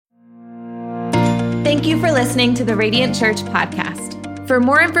Thank you for listening to the Radiant Church podcast. For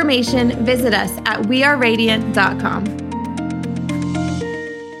more information, visit us at weareradiant.com.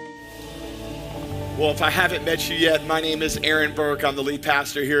 Well, if I haven't met you yet, my name is Aaron Burke. I'm the lead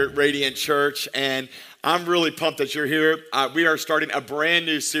pastor here at Radiant Church, and I'm really pumped that you're here. We are starting a brand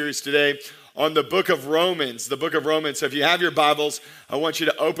new series today on the book of Romans, So if you have your Bibles, I want you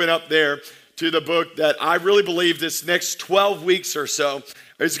to open up there to the book that I really believe this next 12 weeks or so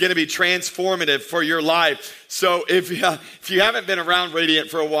is going to be transformative for your life. So if you haven't been around Radiant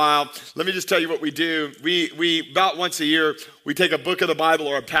for a while, let me just tell you what we do. We about once a year, we take a book of the Bible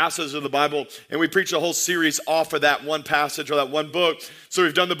or a passage of the Bible, and we preach a whole series off of that one passage or that one book. So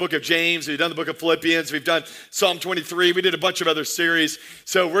we've done the book of James, we've done the book of Philippians, we've done Psalm 23, we did a bunch of other series.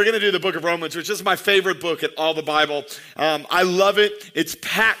 So we're going to do the book of Romans, which is my favorite book in all the Bible. I love it. It's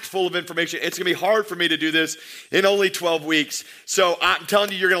packed full of information. It's going to be hard for me to do this in only 12 weeks. So I'm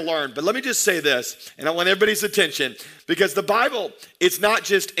telling you, you're going to learn. But let me just say this, and I want everybody's attention, because the Bible, it's not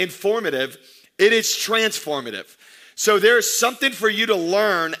just informative, it is transformative. So there's something for you to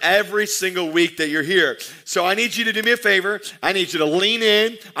learn every single week that you're here. So I need you to do me a favor. I need you to lean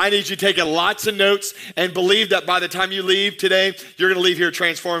in. I need you taking lots of notes and believe that by the time you leave today, you're going to leave here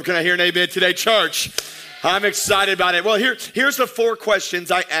transformed. Can I hear an amen today, church? I'm excited about it. Well, here's the 4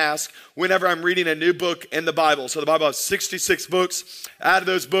 questions I ask whenever I'm reading a new book in the Bible. So the Bible has 66 books. Out of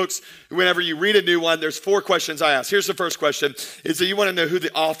those books, whenever you read a new one, there's 4 questions I ask. Here's the first question, is that you want to know who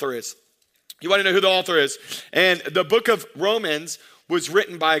the author is. You want to know who the author is. And the book of Romans was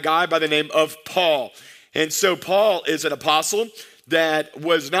written by a guy by the name of Paul. And so Paul is an apostle that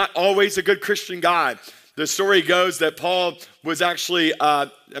was not always a good Christian guy. The story goes that Paul was actually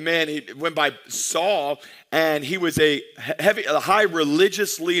a man, he went by Saul, and he was a high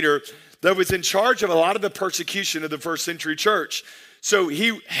religious leader that was in charge of a lot of the persecution of the first century church. So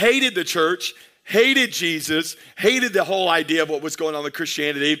he hated the church, hated Jesus, hated the whole idea of what was going on with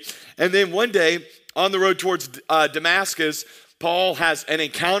Christianity. And then one day, on the road towards Damascus, Paul has an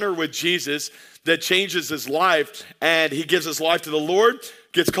encounter with Jesus that changes his life, and he gives his life to the Lord,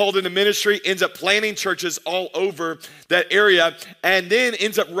 gets called into ministry, ends up planting churches all over that area, and then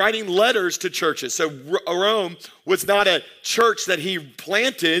ends up writing letters to churches. So Rome was not a church that he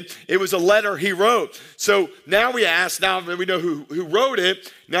planted, it was a letter he wrote. So now we ask, now that we know who wrote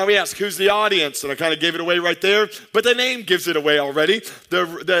it, now we ask, who's the audience? And I kind of gave it away right there, but the name gives it away already.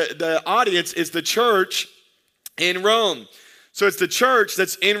 The audience is the church in Rome. So it's the church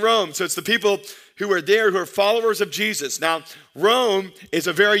that's in Rome. So it's the people who are there, who are followers of Jesus. Now, Rome is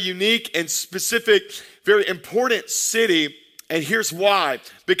a very unique and specific, very important city. And here's why.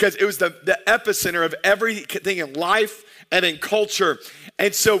 Because it was the epicenter of everything in life and in culture.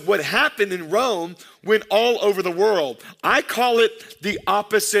 And so what happened in Rome went all over the world. I call it the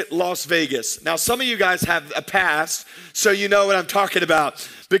opposite Las Vegas. Now, some of you guys have a past, so you know what I'm talking about.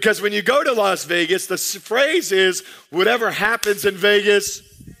 Because when you go to Las Vegas, the phrase is, whatever happens in Vegas.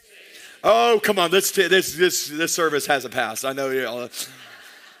 Oh, come on, this service has a past. I know you all.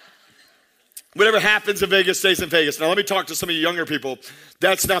 Whatever happens in Vegas stays in Vegas. Now, let me talk to some of you younger people.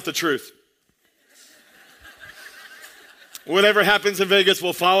 That's not the truth. Whatever happens in Vegas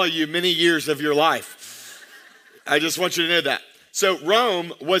will follow you many years of your life. I just want you to know that. So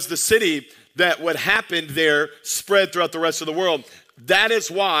Rome was the city that what happened there spread throughout the rest of the world. That is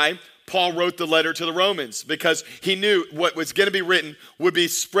why Paul wrote the letter to the Romans, because he knew what was going to be written would be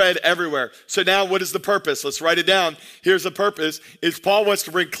spread everywhere. So now what is the purpose? Let's write it down. Here's the purpose, is Paul wants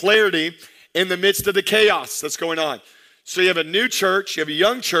to bring clarity in the midst of the chaos that's going on. So you have a new church, you have a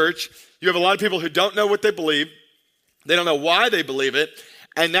young church, you have a lot of people who don't know what they believe. They don't know why they believe it.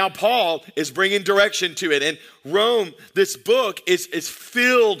 And now Paul is bringing direction to it. And Rome, this book is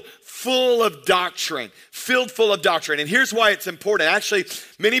filled full of doctrine. And here's why it's important. Actually,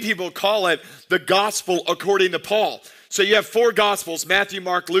 many people call it the gospel according to Paul. So you have 4 gospels, Matthew,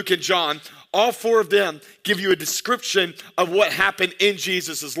 Mark, Luke, and John. All 4 of them give you a description of what happened in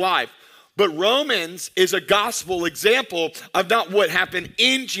Jesus' life. But Romans is a gospel example of not what happened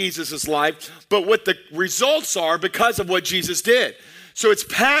in Jesus' life, but what the results are because of what Jesus did. So it's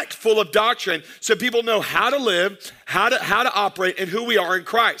packed full of doctrine so people know how to live, how to operate, and who we are in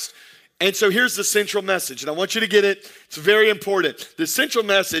Christ. And so here's the central message, and I want you to get it. It's very important. The central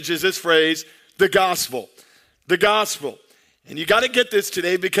message is this phrase, the gospel. The gospel. And you got to get this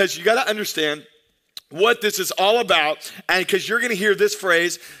today, because you got to understand what this is all about, and because you're going to hear this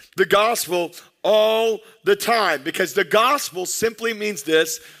phrase, the gospel, all the time. Because the gospel simply means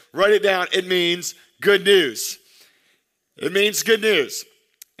this. Write it down. It means good news. It means good news.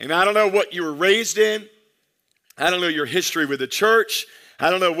 And I don't know what you were raised in. I don't know your history with the church. I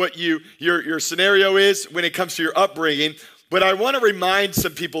don't know what your scenario is when it comes to your upbringing, but I want to remind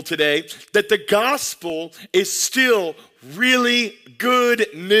some people today that the gospel is still really good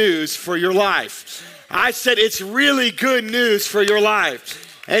news for your life. I said it's really good news for your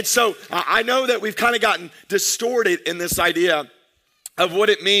life. And so I know that we've kind of gotten distorted in this idea of what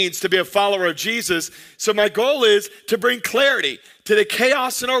it means to be a follower of Jesus. So my goal is to bring clarity to the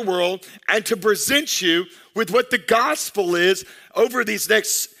chaos in our world and to present you with what the gospel is over these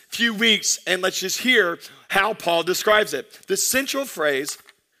next few weeks. And let's just hear how Paul describes it. The central phrase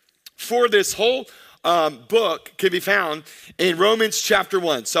for this whole book can be found in Romans chapter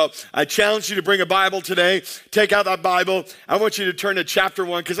 1. So I challenge you to bring a Bible today. Take out that Bible. I want you to turn to chapter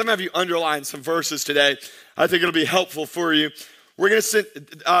 1 because I'm going to have you underline some verses today. I think it'll be helpful for you. We're going to send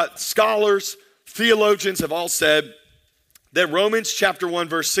scholars, theologians have all said that Romans chapter 1,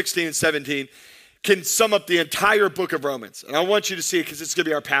 verse 16 and 17 can sum up the entire book of Romans. And I want you to see it because it's going to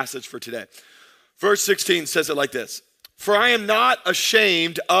be our passage for today. Verse 16 says it like this. For I am not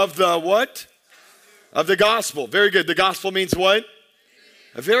ashamed of the what? Of the gospel. Very good. The gospel means what?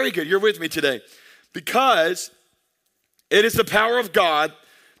 Very good. You're with me today. Because it is the power of God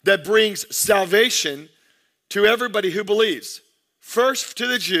that brings salvation to everybody who believes. First to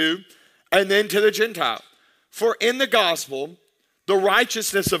the Jew and then to the Gentile. For in the gospel, the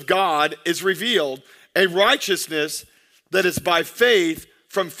righteousness of God is revealed, a righteousness that is by faith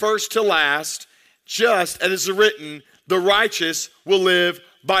from first to last, just as is written, the righteous will live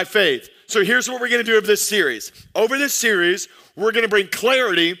by faith. So here's what we're going to do of this series. Over this series, we're going to bring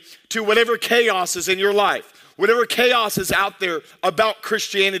clarity to whatever chaos is in your life. Whatever chaos is out there about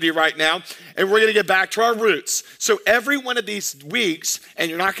Christianity right now, and we're going to get back to our roots. So every one of these weeks, and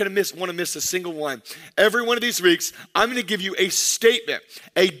you're not going to want to miss a single one, every one of these weeks, I'm going to give you a statement,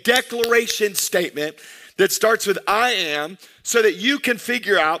 a declaration statement that starts with I am, so that you can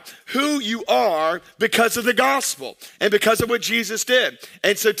figure out who you are because of the gospel and because of what Jesus did.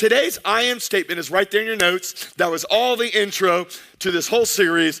 And so today's I am statement is right there in your notes. That was all the intro to this whole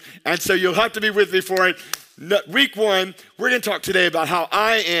series, and so you'll have to be with me for it. Week 1, we're going to talk today about how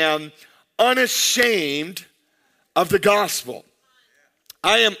I am unashamed of the gospel.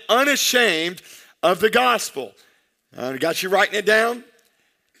 I am unashamed of the gospel. I got you writing it down?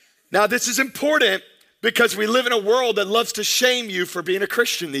 Now, this is important because we live in a world that loves to shame you for being a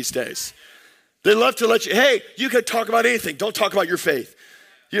Christian these days. They love to let you, hey, you can talk about anything. Don't talk about your faith.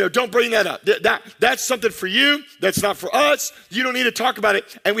 Don't bring that up. That's something for you. That's not for us. You don't need to talk about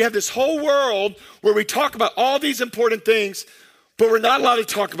it. And we have this whole world where we talk about all these important things, but we're not allowed to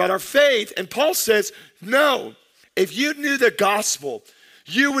talk about our faith. And Paul says, no, if you knew the gospel,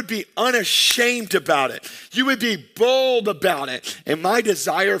 you would be unashamed about it. You would be bold about it. And my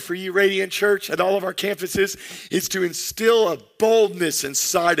desire for you, Radiant Church, at all of our campuses, is to instill a boldness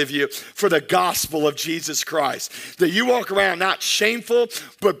inside of you for the gospel of Jesus Christ. That you walk around not shameful,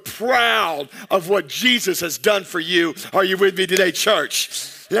 but proud of what Jesus has done for you. Are you with me today,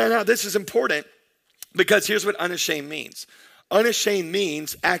 church? Now, this is important because here's what unashamed means. Unashamed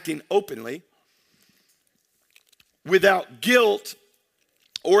means acting openly without guilt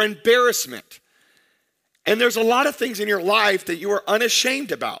or embarrassment. And there's a lot of things in your life that you are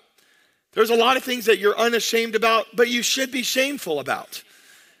unashamed about. There's a lot of things that you're unashamed about, but you should be shameful about.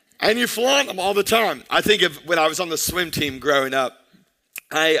 And you flaunt them all the time. I think of when I was on the swim team growing up.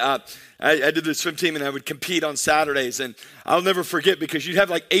 I did the swim team and I would compete on Saturdays. And I'll never forget because you'd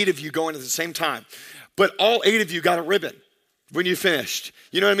have like 8 of you going at the same time. But all 8 of you got a ribbon when you finished.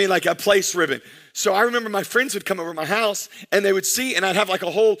 You know what I mean? Like a place ribbon. So I remember my friends would come over to my house and they would see, and I'd have like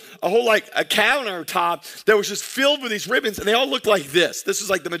a whole like a countertop that was just filled with these ribbons, and they all looked like this. This was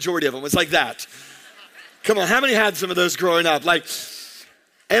like the majority of them. It was like that. Come on, how many had some of those growing up?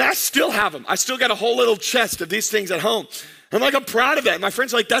 And I still have them. I still got a whole little chest of these things at home. I'm proud of that. And my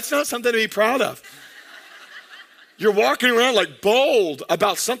friends are like, that's not something to be proud of. You're walking around like bold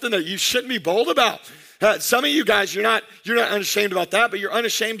about something that you shouldn't be bold about. Some of you guys, you're not unashamed about that, but you're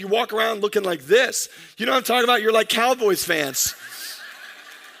unashamed. You walk around looking like this. You know what I'm talking about? You're like Cowboys fans.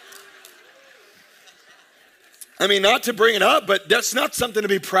 I mean, not to bring it up, but that's not something to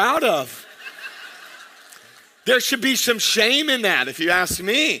be proud of. There should be some shame in that, if you ask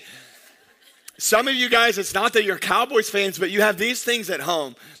me. Some of you guys, it's not that you're Cowboys fans, but you have these things at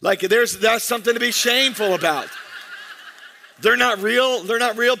home. That's something to be shameful about. They're not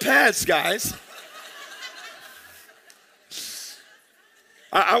real pets, guys.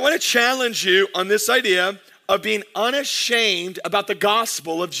 I want to challenge you on this idea of being unashamed about the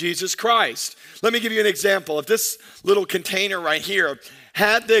gospel of Jesus Christ. Let me give you an example. If this little container right here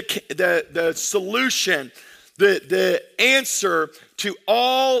had the solution the answer to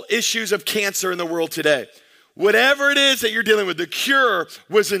all issues of cancer in the world today. Whatever it is that you're dealing with, the cure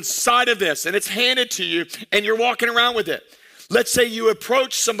was inside of this, and it's handed to you, and you're walking around with it. Let's say you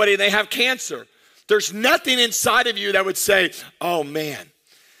approach somebody and they have cancer. There's nothing inside of you that would say, oh man,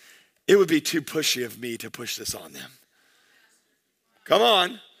 it would be too pushy of me to push this on them. Come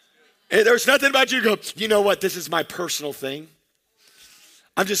on. And there's nothing about you to go, you know what, this is my personal thing.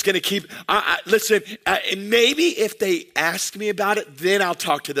 I'm just going to keep, listen, maybe if they ask me about it, then I'll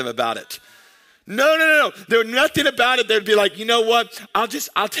talk to them about it. No. There's nothing about it that would be like, you know what, I'll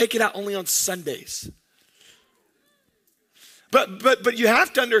take it out only on Sundays. But you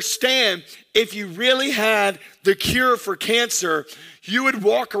have to understand, if you really had the cure for cancer, you would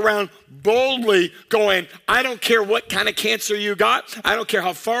walk around boldly going, I don't care what kind of cancer you got. I don't care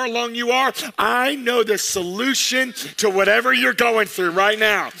how far along you are. I know the solution to whatever you're going through right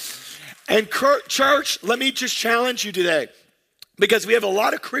now. And church, let me just challenge you today, because we have a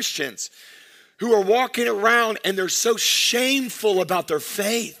lot of Christians who are walking around and they're so shameful about their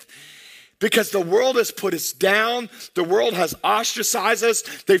faith. Because the world has put us down. The world has ostracized us.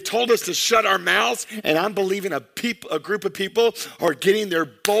 They've told us to shut our mouths. And I'm believing a group of people are getting their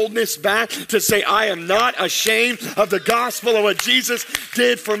boldness back to say, I am not ashamed of the gospel of what Jesus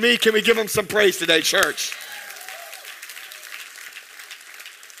did for me. Can we give him some praise today, church?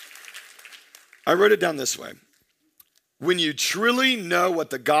 I wrote it down this way. When you truly know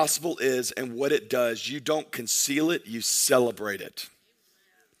what the gospel is and what it does, you don't conceal it, you celebrate it.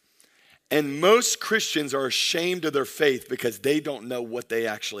 And most Christians are ashamed of their faith because they don't know what they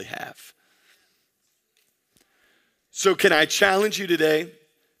actually have. So can I challenge you today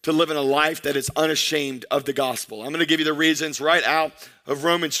to live in a life that is unashamed of the gospel? I'm going to give you the reasons right out of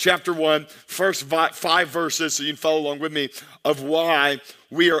Romans chapter 1, first 5 verses, so you can follow along with me, of why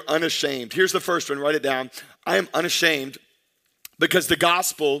we are unashamed. Here's the first one, write it down. I am unashamed because the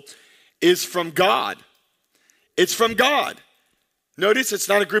gospel is from God. It's from God. Notice it's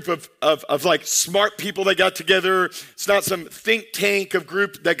not a group of like smart people that got together. It's not some think tank of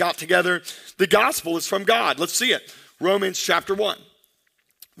group that got together. The gospel is from God. Let's see it. Romans chapter 1,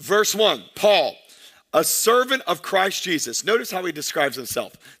 verse 1. Paul, a servant of Christ Jesus. Notice how he describes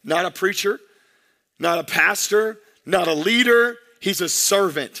himself. Not a preacher, not a pastor, not a leader. He's a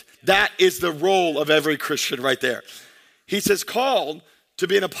servant. That is the role of every Christian right there. He says, called to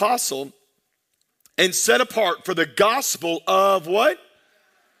be an apostle and set apart for the gospel of what?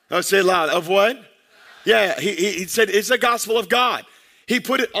 I'll say it loud. Of what? Yeah, he said it's the gospel of God. He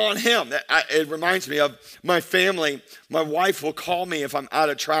put it on him. It reminds me of my family. My wife will call me if I'm out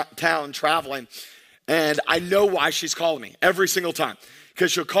of town traveling, and I know why she's calling me every single time.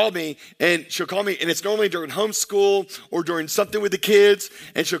 Because she'll call me, and it's normally during homeschool or during something with the kids,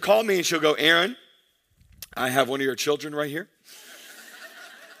 and she'll call me and she'll go, Aaron, I have one of your children right here.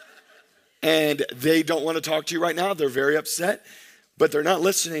 And they don't want to talk to you right now. They're very upset, but they're not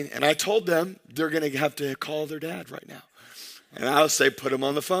listening. And I told them they're going to have to call their dad right now. And I'll say, put him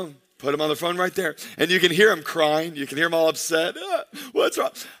on the phone. Put him on the phone right there. And you can hear him crying. You can hear him all upset. What's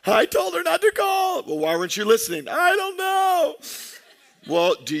wrong? I told her not to call. Well, why weren't you listening? I don't know.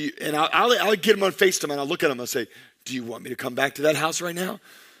 Well, do you? And I'll get him on FaceTime and I'll look at him and I'll say, do you want me to come back to that house right now?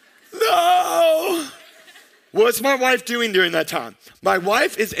 No. What's my wife doing during that time? My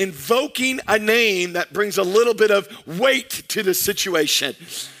wife is invoking a name that brings a little bit of weight to the situation.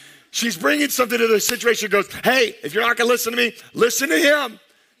 She's bringing something to the situation. Goes, hey, if you're not going to listen to me, listen to him.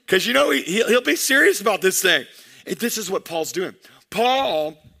 Because you know he'll be serious about this thing. And this is what Paul's doing.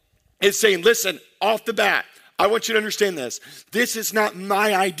 Paul is saying, listen, off the bat, I want you to understand this. This is not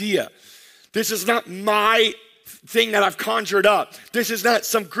my idea. This is not my thing that I've conjured up. This is not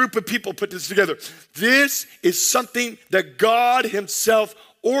some group of people put this together. This is something that God himself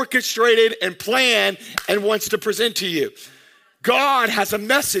orchestrated and planned and wants to present to you. God has a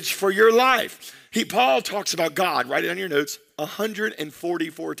message for your life. Paul talks about God, write it on your notes,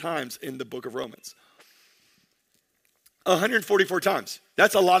 144 times in the book of Romans. 144 times.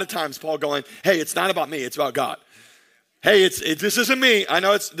 That's a lot of times Paul going, hey, it's not about me, it's about God. Hey, this isn't me. I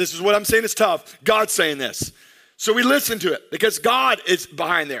know this is what I'm saying is tough. God's saying this. So we listen to it because God is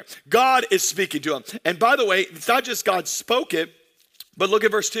behind there. God is speaking to him. And by the way, it's not just God spoke it, but look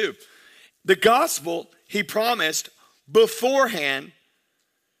at verse 2. The gospel he promised beforehand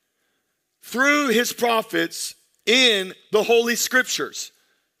through his prophets in the Holy Scriptures.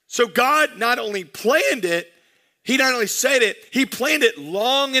 So God not only planned it, he not only said it, he planned it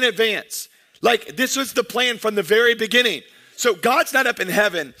long in advance. Like this was the plan from the very beginning. So God's not up in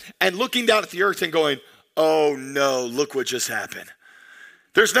heaven and looking down at the earth and going, oh no, look what just happened.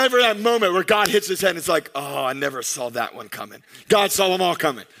 There's never that moment where God hits his head and it's like, oh, I never saw that one coming. God saw them all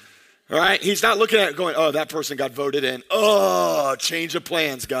coming. All right? He's not looking at it going, oh, that person got voted in. Oh, change of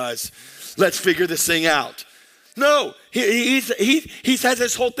plans, guys. Let's figure this thing out. No, he has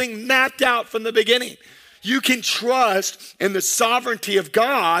this whole thing mapped out from the beginning. You can trust in the sovereignty of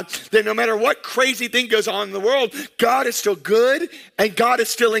God that no matter what crazy thing goes on in the world, God is still good and God is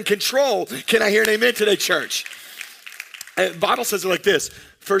still in control. Can I hear an amen today, church? And the Bible says it like this.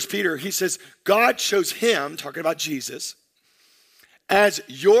 1 Peter, he says, God chose him, talking about Jesus, as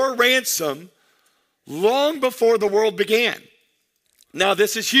your ransom long before the world began. Now,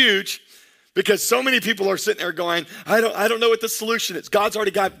 this is huge because so many people are sitting there going, I don't know what the solution is. God's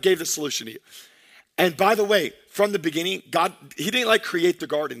already gave the solution to you. And by the way, from the beginning, God, he didn't like create the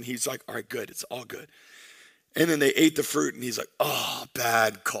garden. He's like, all right, good, it's all good. And then they ate the fruit and he's like, oh,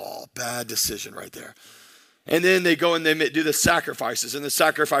 bad call, bad decision right there. And then they go and they do the sacrifices and the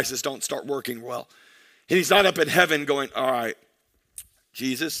sacrifices don't start working well. And he's not up in heaven going, all right,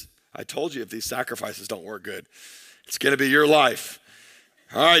 Jesus, I told you if these sacrifices don't work good, it's going to be your life.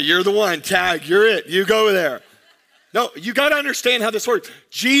 All right, you're the one, tag, you're it, you go there. No, you got to understand how this works.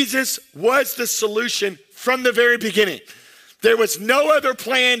 Jesus was the solution from the very beginning. There was no other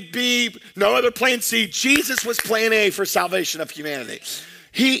plan B, no other plan C. Jesus was plan A for salvation of humanity.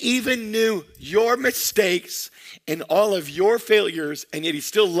 He even knew your mistakes and all of your failures, and yet he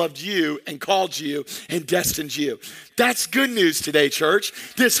still loved you and called you and destined you. That's good news today,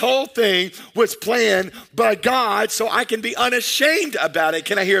 church. This whole thing was planned by God, so I can be unashamed about it.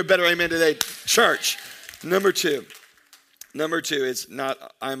 Can I hear a better amen today, church? Number two is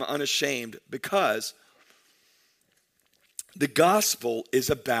not, I'm unashamed because the gospel is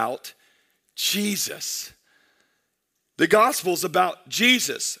about Jesus. The gospel is about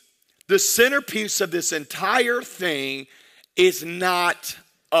Jesus. The centerpiece of this entire thing is not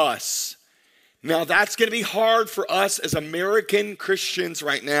us. Now, that's going to be hard for us as American Christians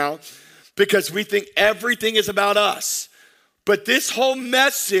right now because we think everything is about us. But this whole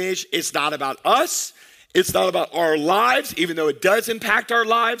message is not about us. It's not about our lives, even though it does impact our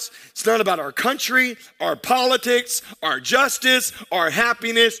lives. It's not about our country, our politics, our justice, our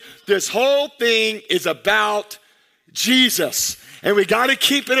happiness. This whole thing is about Jesus. And we got to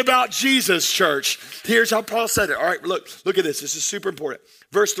keep it about Jesus, church. Here's how Paul said it. All right, look at this. This is super important.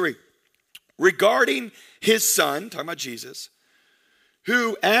 Verse 3. Regarding his son, talking about Jesus,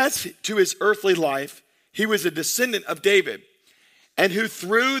 who as to his earthly life, he was a descendant of David, and who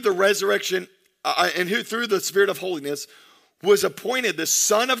through the resurrection and who through the Spirit of holiness was appointed the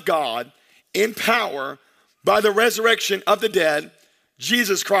Son of God in power by the resurrection of the dead,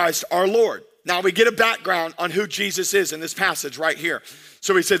 Jesus Christ our Lord. Now we get a background on who Jesus is in this passage right here.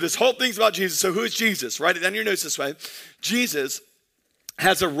 So we said this whole thing's about Jesus. So who is Jesus? Write it down in your notes this way. Jesus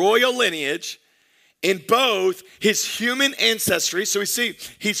has a royal lineage in both his human ancestry. So we see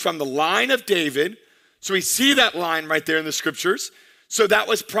he's from the line of David. So we see that line right there in the scriptures. So that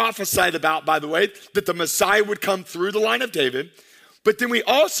was prophesied about, by the way, that the Messiah would come through the line of David. But then we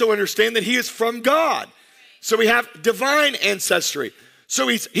also understand that he is from God. So we have divine ancestry. So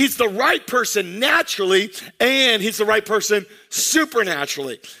he's the right person naturally, and he's the right person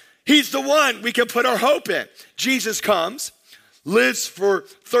supernaturally. He's the one we can put our hope in. Jesus comes, lives for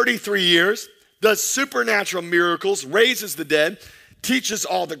 33 years, does supernatural miracles, raises the dead, teaches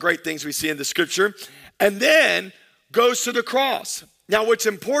all the great things we see in the scripture, and then goes to the cross. Now, what's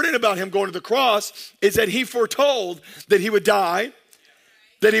important about him going to the cross is that he foretold that he would die,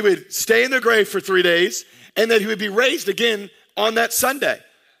 that he would stay in the grave for 3 days, and that he would be raised again on that Sunday.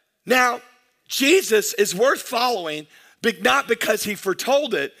 Now, Jesus is worth following, but not because he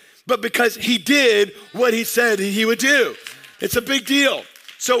foretold it, but because he did what he said he would do. It's a big deal.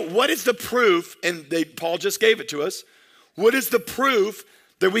 So what is the proof, and Paul just gave it to us, what is the proof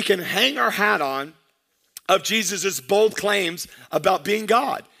that we can hang our hat on of Jesus' bold claims about being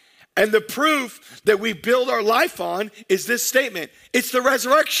God? And the proof that we build our life on is this statement. It's the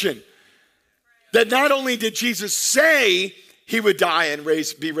resurrection. That not only did Jesus say he would die and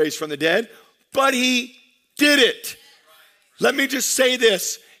be raised from the dead, but he did it. Let me just say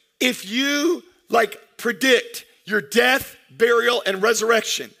this. If you predict your death, burial, and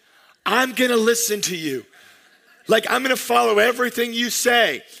resurrection, I'm going to listen to you. I'm going to follow everything you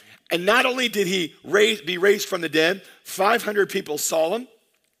say. And not only did he be raised from the dead, 500 people saw him.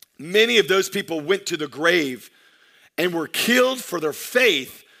 Many of those people went to the grave and were killed for their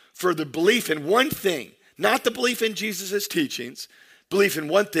faith, for the belief in one thing, not the belief in Jesus' teachings, belief in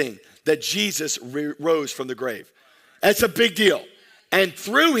one thing, that Jesus rose from the grave. That's a big deal. And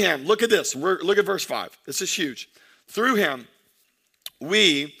through him, look at this, look at verse 5. This is huge. Through him,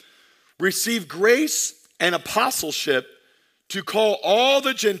 we receive grace and apostleship to call all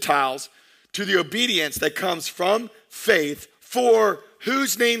the Gentiles to the obedience that comes from faith for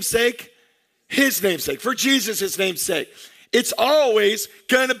whose name's sake? His name's sake, for Jesus' name's sake. It's always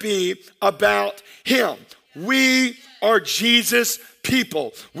going to be about him. We are Jesus'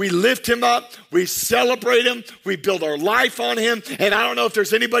 people. We lift him up. We celebrate him. We build our life on him. And I don't know if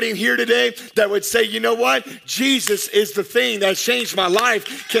there's anybody in here today that would say, you know what? Jesus is the thing that's changed my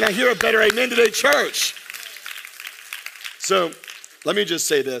life. Can I hear a better amen today, church? So let me just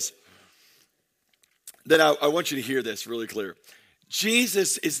say this. Then I want you to hear this really clear.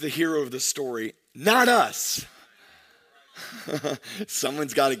 Jesus is the hero of the story, not us.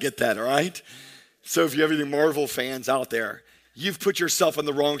 Someone's got to get that, all right? So if you have any Marvel fans out there, you've put yourself in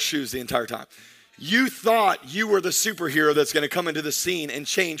the wrong shoes the entire time. You thought you were the superhero that's going to come into the scene and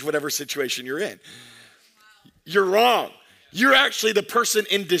change whatever situation you're in. You're wrong. You're actually the person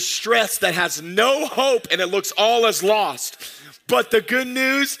in distress that has no hope and it looks all as lost. But the good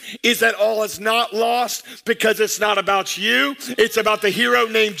news is that all is not lost because it's not about you. It's about the hero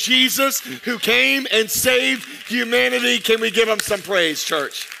named Jesus who came and saved humanity. Can we give him some praise,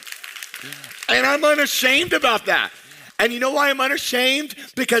 church? And I'm unashamed about that. And you know why I'm unashamed?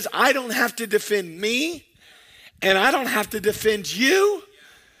 Because I don't have to defend me, and I don't have to defend you,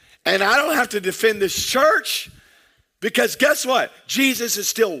 and I don't have to defend this church, because guess what? Jesus is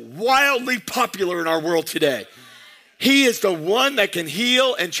still wildly popular in our world today. He is the one that can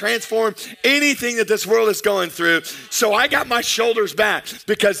heal and transform anything that this world is going through. So I got my shoulders back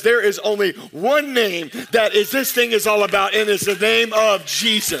because there is only one name that this thing is all about, and it's the name of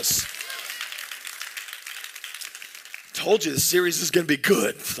Jesus. Told you the series is going to be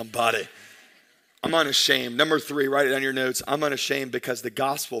good, somebody. I'm unashamed. Number 3, write it on your notes. I'm unashamed because the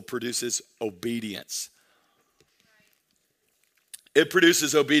gospel produces obedience. It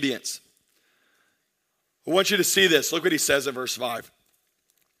produces obedience. I want you to see this. Look what he says in verse 5.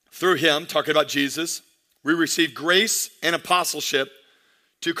 Through him, talking about Jesus, we receive grace and apostleship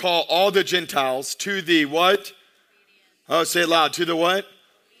to call all the Gentiles to the what? Oh, say it loud. To the what?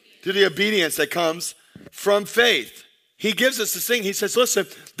 To the obedience that comes from faith. He gives us this thing. He says, listen,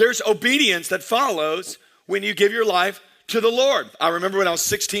 there's obedience that follows when you give your life to the Lord. I remember when I was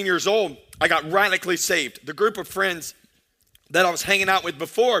 16 years old, I got radically saved. The group of friends that I was hanging out with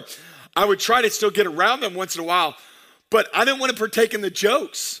before, I would try to still get around them once in a while, but I didn't want to partake in the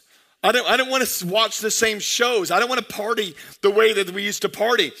jokes. I didn't want to watch the same shows. I didn't want to party the way that we used to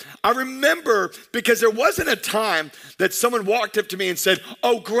party. I remember because there wasn't a time that someone walked up to me and said,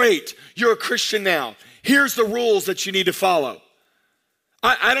 oh, great, you're a Christian now. Here's the rules that you need to follow.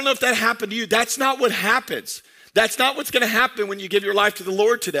 I don't know if that happened to you. That's not what happens. That's not what's going to happen when you give your life to the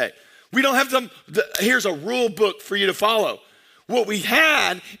Lord today. We don't have here's a rule book for you to follow. What we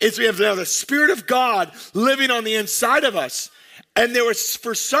had is we have now the Spirit of God living on the inside of us. And there was,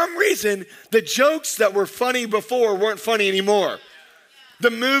 for some reason, the jokes that were funny before weren't funny anymore. The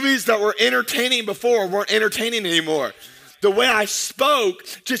movies that were entertaining before weren't entertaining anymore. The way I spoke,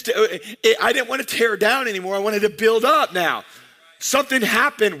 I didn't want to tear down anymore. I wanted to build up now. Something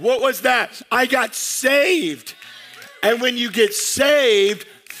happened. What was that? I got saved. And when you get saved,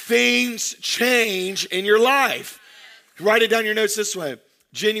 things change in your life. Write it down in your notes this way.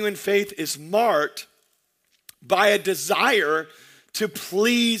 Genuine faith is marked by a desire to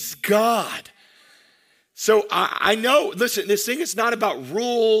please God. So I know, listen, this thing is not about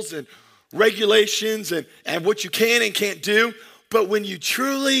rules and regulations and what you can and can't do. But when you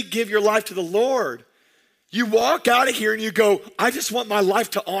truly give your life to the Lord, you walk out of here and you go, I just want my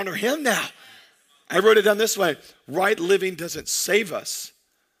life to honor him now. I wrote it down this way. Right living doesn't save us.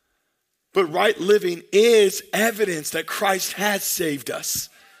 But right living is evidence that Christ has saved us.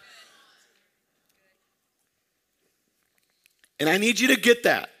 And I need you to get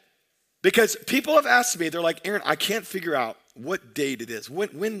that. Because people have asked me, they're like, Aaron, I can't figure out what date it is.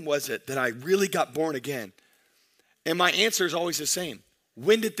 When was it that I really got born again? And my answer is always the same.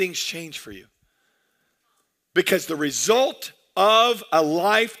 When did things change for you? Because the result of a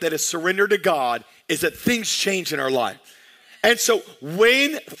life that is surrendered to God is that things change in our life. And so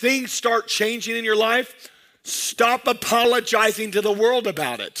when things start changing in your life, stop apologizing to the world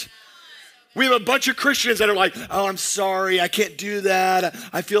about it. We have a bunch of Christians that are like, oh, I'm sorry, I can't do that.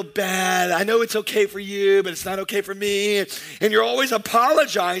 I feel bad. I know it's okay for you, but it's not okay for me. And you're always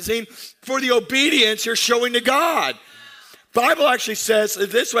apologizing for the obedience you're showing to God. Bible actually says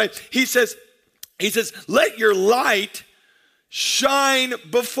it this way. He says, let your light shine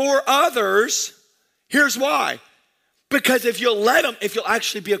before others. Here's why. Because if you'll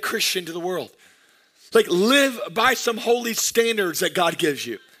actually be a Christian to the world. Like live by some holy standards that God gives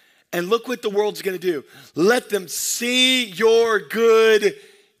you. And look what the world's going to do. Let them see your good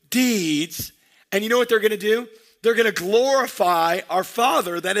deeds. And you know what they're going to do? They're going to glorify our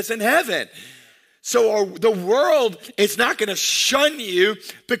Father that is in heaven. So the world is not going to shun you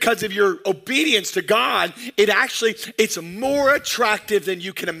because of your obedience to God. It's more attractive than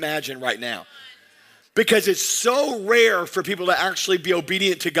you can imagine right now. Because it's so rare for people to actually be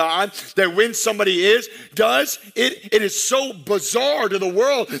obedient to God that when somebody does, it is so bizarre to the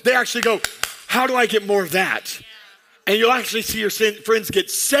world. They actually go, how do I get more of that? And you'll actually see your friends get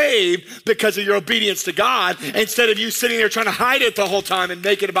saved because of your obedience to God instead of you sitting there trying to hide it the whole time and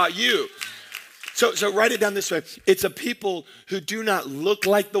make it about you. So write it down this way. It's a people who do not look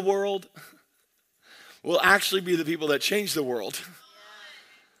like the world will actually be the people that change the world.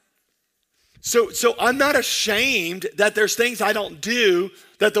 So I'm not ashamed that there's things I don't do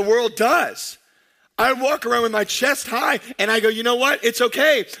that the world does. I walk around with my chest high and I go, you know what? It's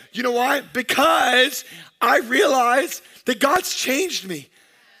okay. You know why? Because I realize that God's changed me.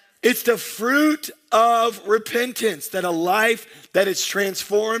 It's the fruit of repentance, that a life that is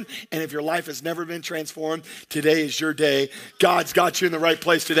transformed. And if your life has never been transformed, today is your day. God's got you in the right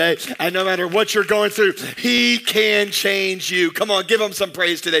place today. And no matter what you're going through, he can change you. Come on, give him some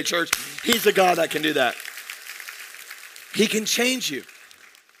praise today, church. He's the God that can do that. He can change you.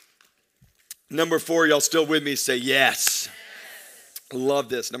 Number 4, y'all still with me? Say yes. Love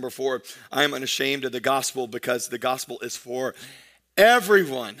this. Number 4, I am unashamed of the gospel because the gospel is for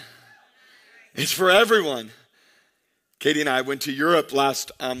everyone. It's for everyone. Katie and I went to Europe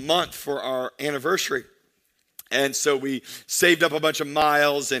last month for our anniversary. And so we saved up a bunch of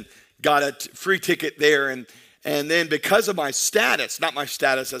miles and got a free ticket there. And then because of my status, not my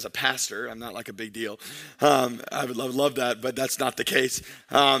status as a pastor, I'm not like a big deal. I would love that, but that's not the case.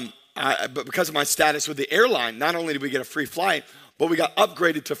 But because of my status with the airline, not only did we get a free flight, but we got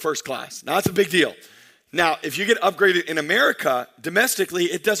upgraded to first class. Now, that's a big deal. Now, if you get upgraded in America, domestically,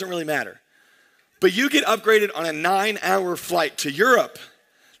 it doesn't really matter. But you get upgraded on a 9-hour flight to Europe,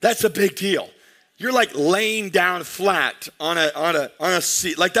 that's a big deal. You're like laying down flat on a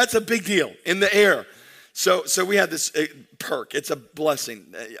seat. Like that's a big deal in the air. So we had this perk. It's a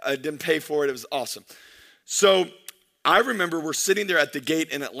blessing. I didn't pay for it. It was awesome. So I remember we're sitting there at the gate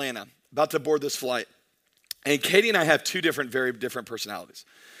in Atlanta, about to board this flight. And Katie and I have 2 very different personalities.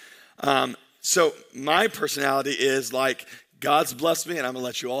 So my personality is like, God's blessed me and I'm going to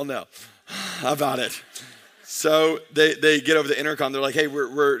let you all know about it. So they get over the intercom. They're like, hey,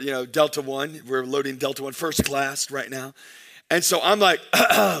 we're Delta One. We're loading Delta One first class right now. And so I'm like,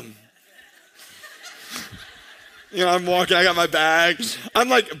 I'm walking. I got my bag. I'm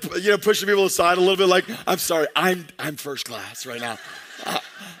like, pushing people aside a little bit. Like, I'm sorry, I'm first class right now.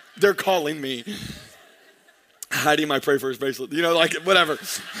 They're calling me. Heidi might pray for his bracelet. Like whatever.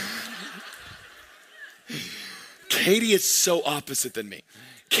 Katie is so opposite than me.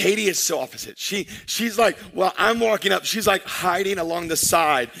 Katie is so opposite. She's like, well, I'm walking up. She's like hiding along the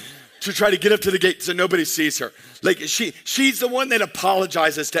side to try to get up to the gate so nobody sees her. Like she's the one that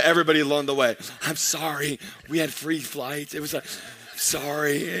apologizes to everybody along the way. I'm sorry. We had free flights. It was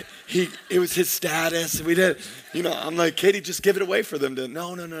sorry. It was his status. We did. I'm like, Katie, just give it away for them to.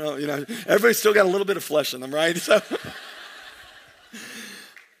 No. Everybody's still got a little bit of flesh in them, right? So.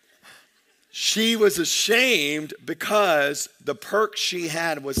 She was ashamed because the perk she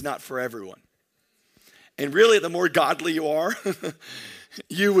had was not for everyone. And really, the more godly you are,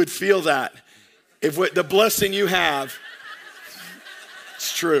 you would feel that. If the blessing you have,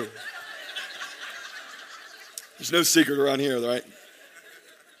 it's true. There's no secret around here, right?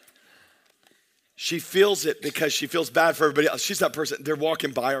 She feels it because she feels bad for everybody else. She's that person, they're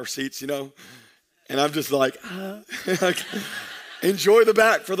walking by our seats, And I'm just like, enjoy the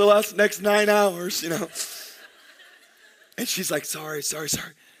back for the next 9 hours, And she's like, sorry.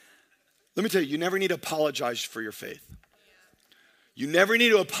 Let me tell you never need to apologize for your faith. You never need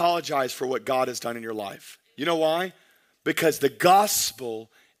to apologize for what God has done in your life. You know why? Because the gospel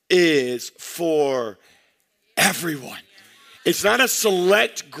is for everyone. It's not a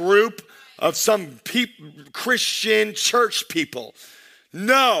select group of some Christian church people.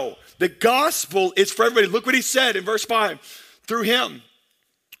 No, the gospel is for everybody. Look what he said in verse 5. Through him,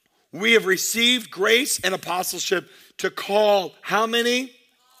 we have received grace and apostleship to call how many?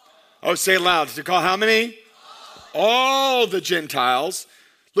 Oh, say it loud. To call how many? All the Gentiles.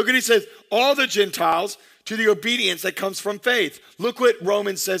 Look what he says. All the Gentiles to the obedience that comes from faith. Look what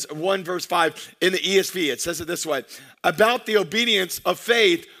Romans says, 1 verse 5 in the ESV. It says it this way. About the obedience of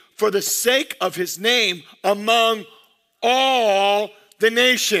faith for the sake of his name among all the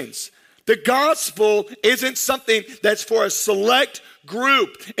nations. The gospel isn't something that's for a select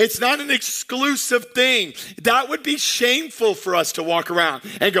group. It's not an exclusive thing. That would be shameful for us to walk around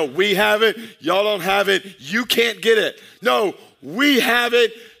and go, we have it, y'all don't have it, you can't get it. No, we have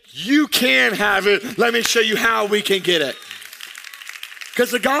it, you can have it. Let me show you how we can get it.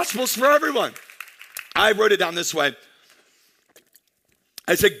 Because the gospel's for everyone. I wrote it down this way.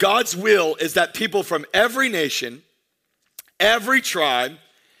 I said, God's will is that people from every nation, every tribe,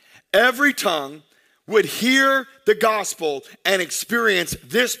 every tongue would hear the gospel and experience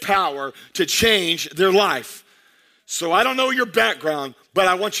this power to change their life. So I don't know your background, but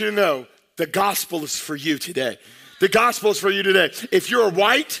I want you to know the gospel is for you today. The gospel is for you today. If you're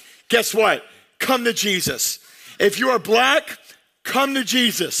white, guess what? Come to Jesus. If you are black, come to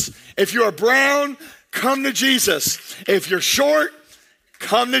Jesus. If you are brown, come to Jesus. If you're short,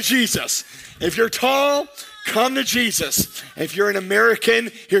 come to Jesus. If you're tall, come to Jesus. If you're an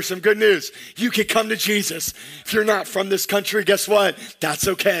American, here's some good news. You can come to Jesus. If you're not from this country, guess what? That's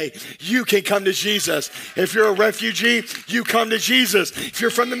okay. You can come to Jesus. If you're a refugee, you come to Jesus. If you're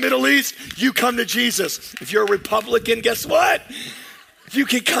from the Middle East, you come to Jesus. If you're a Republican, guess what? You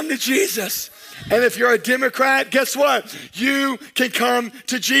can come to Jesus. And if you're a Democrat, guess what? You can come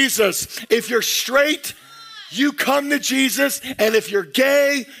to Jesus. If you're straight, you come to Jesus, and if you're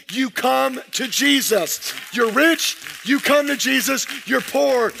gay, you come to Jesus. You're rich, you come to Jesus. You're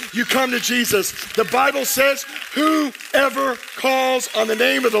poor, you come to Jesus. The Bible says, whoever calls on the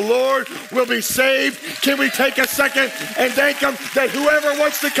name of the Lord will be saved. Can we take a second and thank him that whoever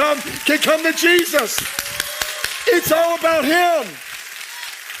wants to come can come to Jesus? It's all about him.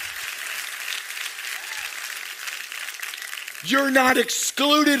 You're not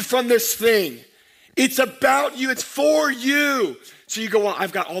excluded from this thing. It's about you. It's for you. So you go, well,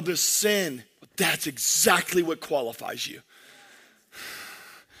 I've got all this sin. That's exactly what qualifies you.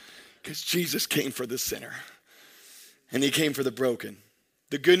 Because Jesus came for the sinner. And he came for the broken.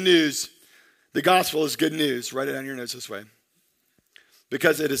 The good news, the gospel is good news. Write it down in your notes this way.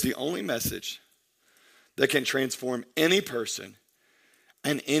 Because it is the only message that can transform any person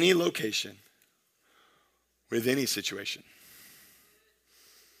and any location with any situation.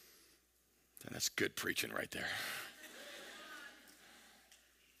 And that's good preaching right there.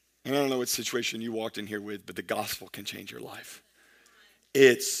 And I don't know what situation you walked in here with, but the gospel can change your life.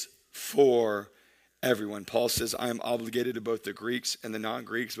 It's for everyone. Paul says, I am obligated to both the Greeks and the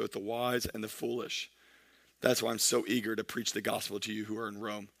non-Greeks, both the wise and the foolish. That's why I'm so eager to preach the gospel to you who are in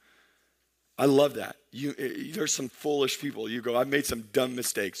Rome. I love that. There's some foolish people. You go, I've made some dumb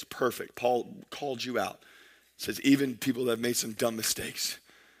mistakes. Perfect. Paul called you out. Says, even people that have made some dumb mistakes,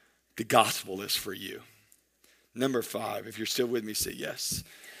 the gospel is for you. Number 5, if you're still with me, say yes.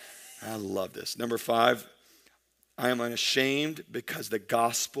 I love this. Number 5, I am unashamed because the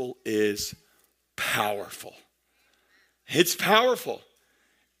gospel is powerful. It's powerful.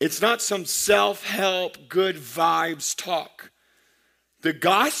 It's not some self-help, good vibes talk. The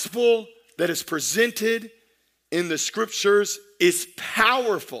gospel that is presented in the scriptures is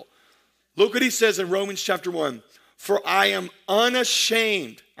powerful. Look what he says in Romans chapter 1. For I am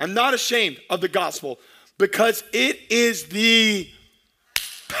unashamed. I'm not ashamed of the gospel because it is the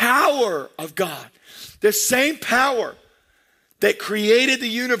power of God. The same power that created the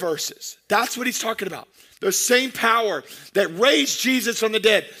universes. That's what he's talking about. The same power that raised Jesus from the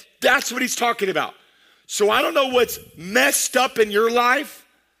dead. That's what he's talking about. So I don't know what's messed up in your life,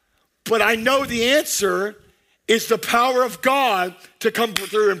 but I know the answer is the power of God to come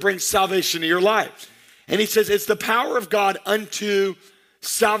through and bring salvation to your life. And he says it's the power of God unto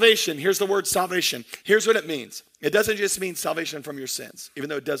salvation. Here's the word salvation. Here's what it means. It doesn't just mean salvation from your sins, even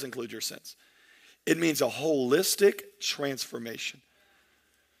though it does include your sins. It means a holistic transformation.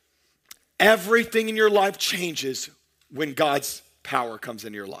 Everything in your life changes when God's power comes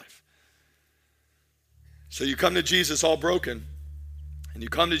into your life. So you come to Jesus all broken, and you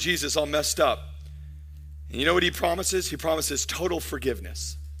come to Jesus all messed up. And you know what he promises? He promises total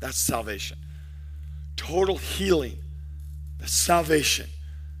forgiveness. That's salvation. Total healing. That's salvation.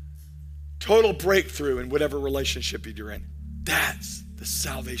 Total breakthrough in whatever relationship you're in. That's the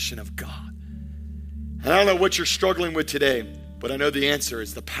salvation of God. And I don't know what you're struggling with today, but I know the answer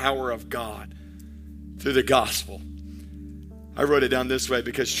is the power of God through the gospel. I wrote it down this way,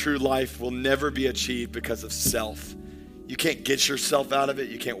 because true life will never be achieved because of self. You can't get yourself out of it.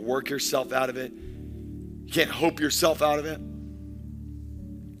 You can't work yourself out of it. You can't hope yourself out of it.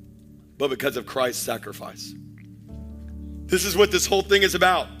 But because of Christ's sacrifice. This is what this whole thing is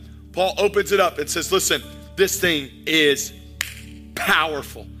about. Paul opens it up and says, listen, this thing is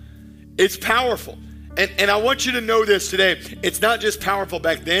powerful. It's powerful. And I want you to know this today. It's not just powerful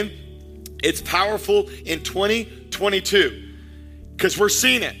back then. It's powerful in 2022 because we're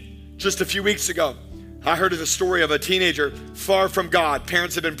seeing it. Just a few weeks ago, I heard of the story of a teenager far from God.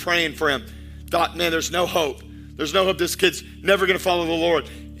 Parents had been praying for him. Thought, man, there's no hope. There's no hope. This kid's never going to follow the Lord.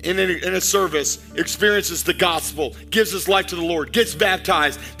 In a service, experiences the gospel, gives his life to the Lord, gets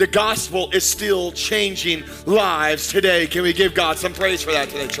baptized. The gospel is still changing lives today. Can we give God some praise for that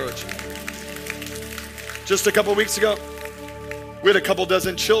today, church? Just a couple weeks ago, we had a couple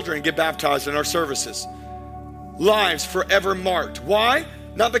dozen children get baptized in our services. Lives forever marked. Why?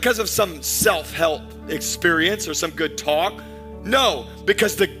 Not because of some self-help experience or some good talk. No,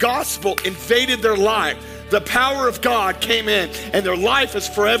 because the gospel invaded their life. The power of God came in and their life is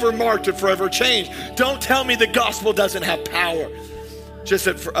forever marked and forever changed. Don't tell me the gospel doesn't have power. Just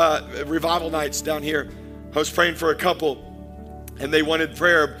at revival nights down here, I was praying for a couple and they wanted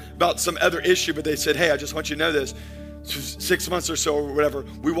prayer about some other issue, but they said, hey, I just want you to know this. 6 months or so or whatever,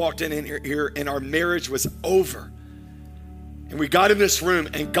 we walked in here and our marriage was over. And we got in this room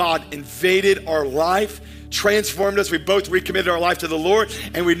and God invaded our life, transformed us. We both recommitted our life to the Lord,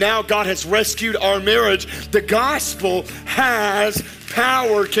 and God has rescued our marriage. The gospel has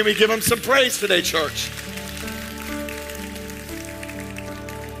power. Can we give him some praise today, church?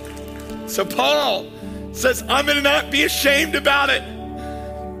 So Paul says, I'm going to not be ashamed about it.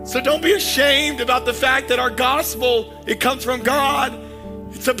 So don't be ashamed about the fact that our gospel, it comes from God.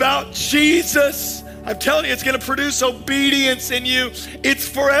 It's about Jesus. I'm telling you, it's going to produce obedience in you. It's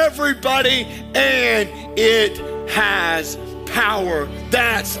for everybody, and it has power.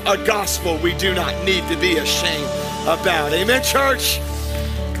 That's a gospel we do not need to be ashamed about. Amen, church?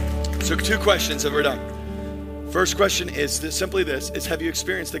 So 2 questions and we're done. First question is simply this, have you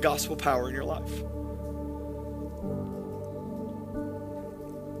experienced the gospel power in your life?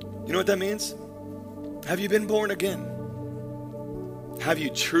 You know what that means? Have you been born again? Have you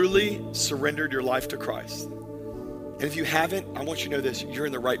truly surrendered your life to Christ? And if you haven't, I want you to know this. You're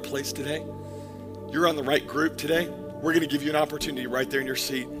in the right place today. You're on the right group today. We're going to give you an opportunity right there in your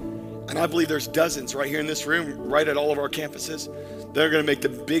seat. And I believe there's dozens right here in this room, right at all of our campuses, that are going to make the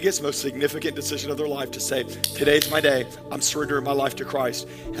biggest, most significant decision of their life to say, today's my day. I'm surrendering my life to Christ.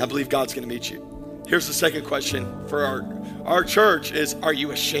 And I believe God's going to meet you. Here's the second question for our church is, are you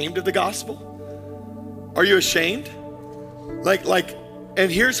ashamed of the gospel? Are you ashamed? And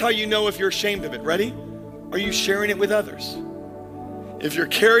here's how you know if you're ashamed of it. Ready? Are you sharing it with others? If you're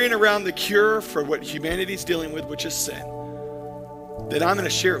carrying around the cure for what humanity's dealing with, which is sin, then I'm going to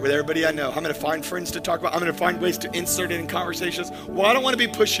share it with everybody I know. I'm going to find friends to talk about. I'm going to find ways to insert it in conversations. Well, I don't want to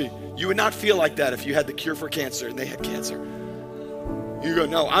be pushy. You would not feel like that if you had the cure for cancer and they had cancer. You go,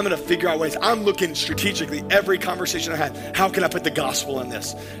 no, I'm going to figure out ways. I'm looking strategically every conversation I had. How can I put the gospel in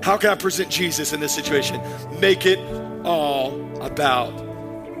this? How can I present Jesus in this situation? Make it all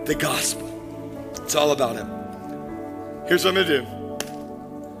about the gospel. It's all about him. Here's what I'm going to do.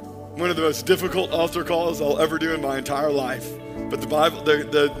 One of the most difficult altar calls I'll ever do in my entire life. But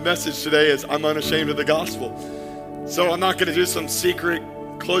the message today is I'm unashamed of the gospel. So I'm not going to do some secret,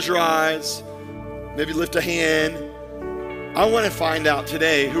 close your eyes, maybe lift a hand. I want to find out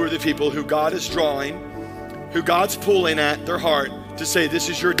today who are the people who God is drawing, who God's pulling at their heart to say, this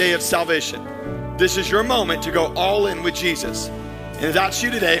is your day of salvation. This is your moment to go all in with Jesus. And if that's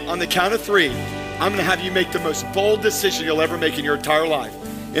you today, on the count of 3, I'm going to have you make the most bold decision you'll ever make in your entire life.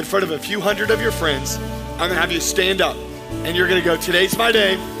 In front of a few hundred of your friends, I'm going to have you stand up. And you're going to go, today's my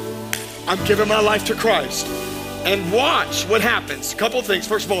day. I'm giving my life to Christ. And watch what happens. A couple things.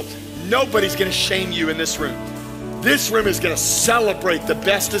 First of all, nobody's going to shame you in this room. This room is going to celebrate the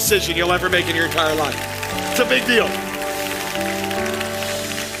best decision you'll ever make in your entire life. It's a big deal.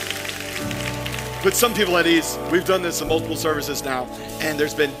 Put some people at ease. We've done this in multiple services now, and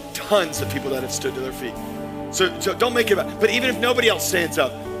there's been tons of people that have stood to their feet. So don't make it about, but even if nobody else stands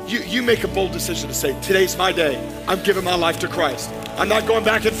up, you make a bold decision to say, today's my day. I'm giving my life to Christ. I'm not going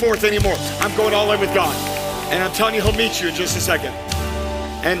back and forth anymore. I'm going all in with God. And I'm telling you, he'll meet you in just a second.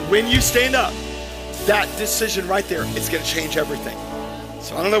 And when you stand up, that decision right there, it's going to change everything.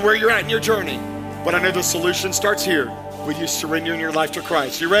 So I don't know where you're at in your journey, but I know the solution starts here with you surrendering your life to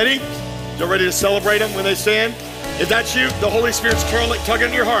Christ. You ready? You're ready to celebrate them when they stand? If that's you, the Holy Spirit's tugging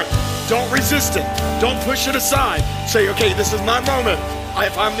in your heart. Don't resist it. Don't push it aside. Say, okay, this is my moment.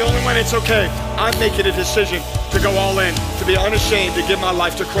 If I'm the only one, it's okay. I'm making a decision to go all in, to be unashamed, to give my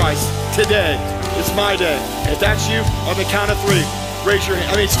life to Christ. Today is my day. If that's you, on the count of 3, raise your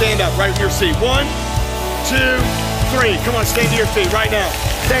hand. Stand up right in your seat. 1, 2, 3. Come on, stand to your feet right now.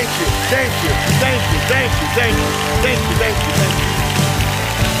 Thank you, thank you, thank you, thank you, thank you, thank you, thank you, thank you.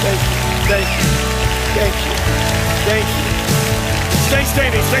 Thank you, thank you, thank you, thank you. Stay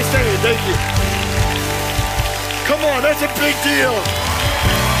standing, stay standing. Thank you. Come on, that's a big deal.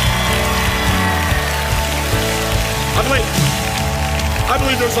 I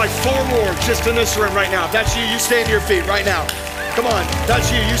believe there's like 4 more just in this room right now. If that's you, you stand to your feet right now. Come on,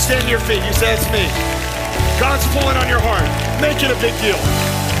 that's you. You stand to your feet. You say, it's me. God's pulling on your heart. Make it a big deal.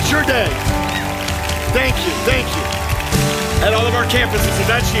 It's your day. Thank you, thank you. At all of our campuses, if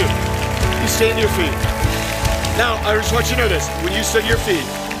that's you, you stand to your feet. Now, I just want you to know this. When you stand to your feet,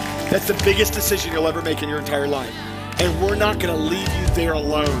 that's the biggest decision you'll ever make in your entire life. And we're not going to leave you there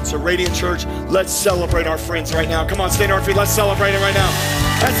alone. So Radiant Church, let's celebrate our friends right now. Come on, stand to our feet. Let's celebrate it right now.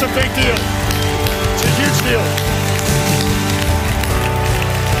 That's a big deal. It's a huge deal.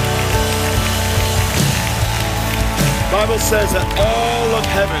 The Bible says that all of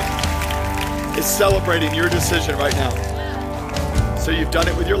heaven is celebrating your decision right now. So you've done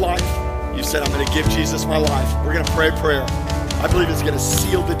it with your life. You said, I'm going to give Jesus my life. We're going to pray a prayer. I believe it's going to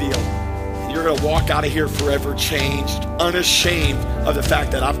seal the deal. You're going to walk out of here forever changed, unashamed of the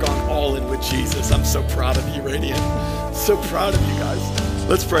fact that I've gone all in with Jesus. I'm so proud of you, Radiant. So proud of you guys.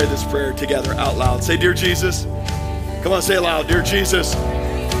 Let's pray this prayer together out loud. Say, Dear Jesus. Come on, say it loud. Dear Jesus,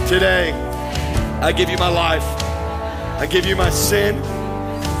 today I give you my life. I give you my sin.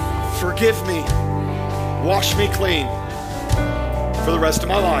 Forgive me. Wash me clean. For the rest of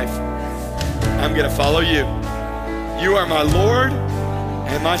my life, I'm going to follow you. You are my Lord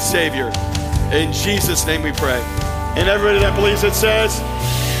and my Savior. In Jesus' name we pray. And everybody that believes it says,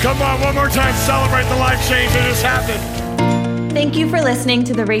 come on, one more time, celebrate the life change that has happened. Thank you for listening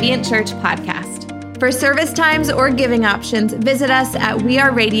to the Radiant Church podcast. For service times or giving options, visit us at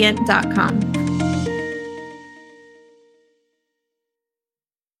weareradiant.com.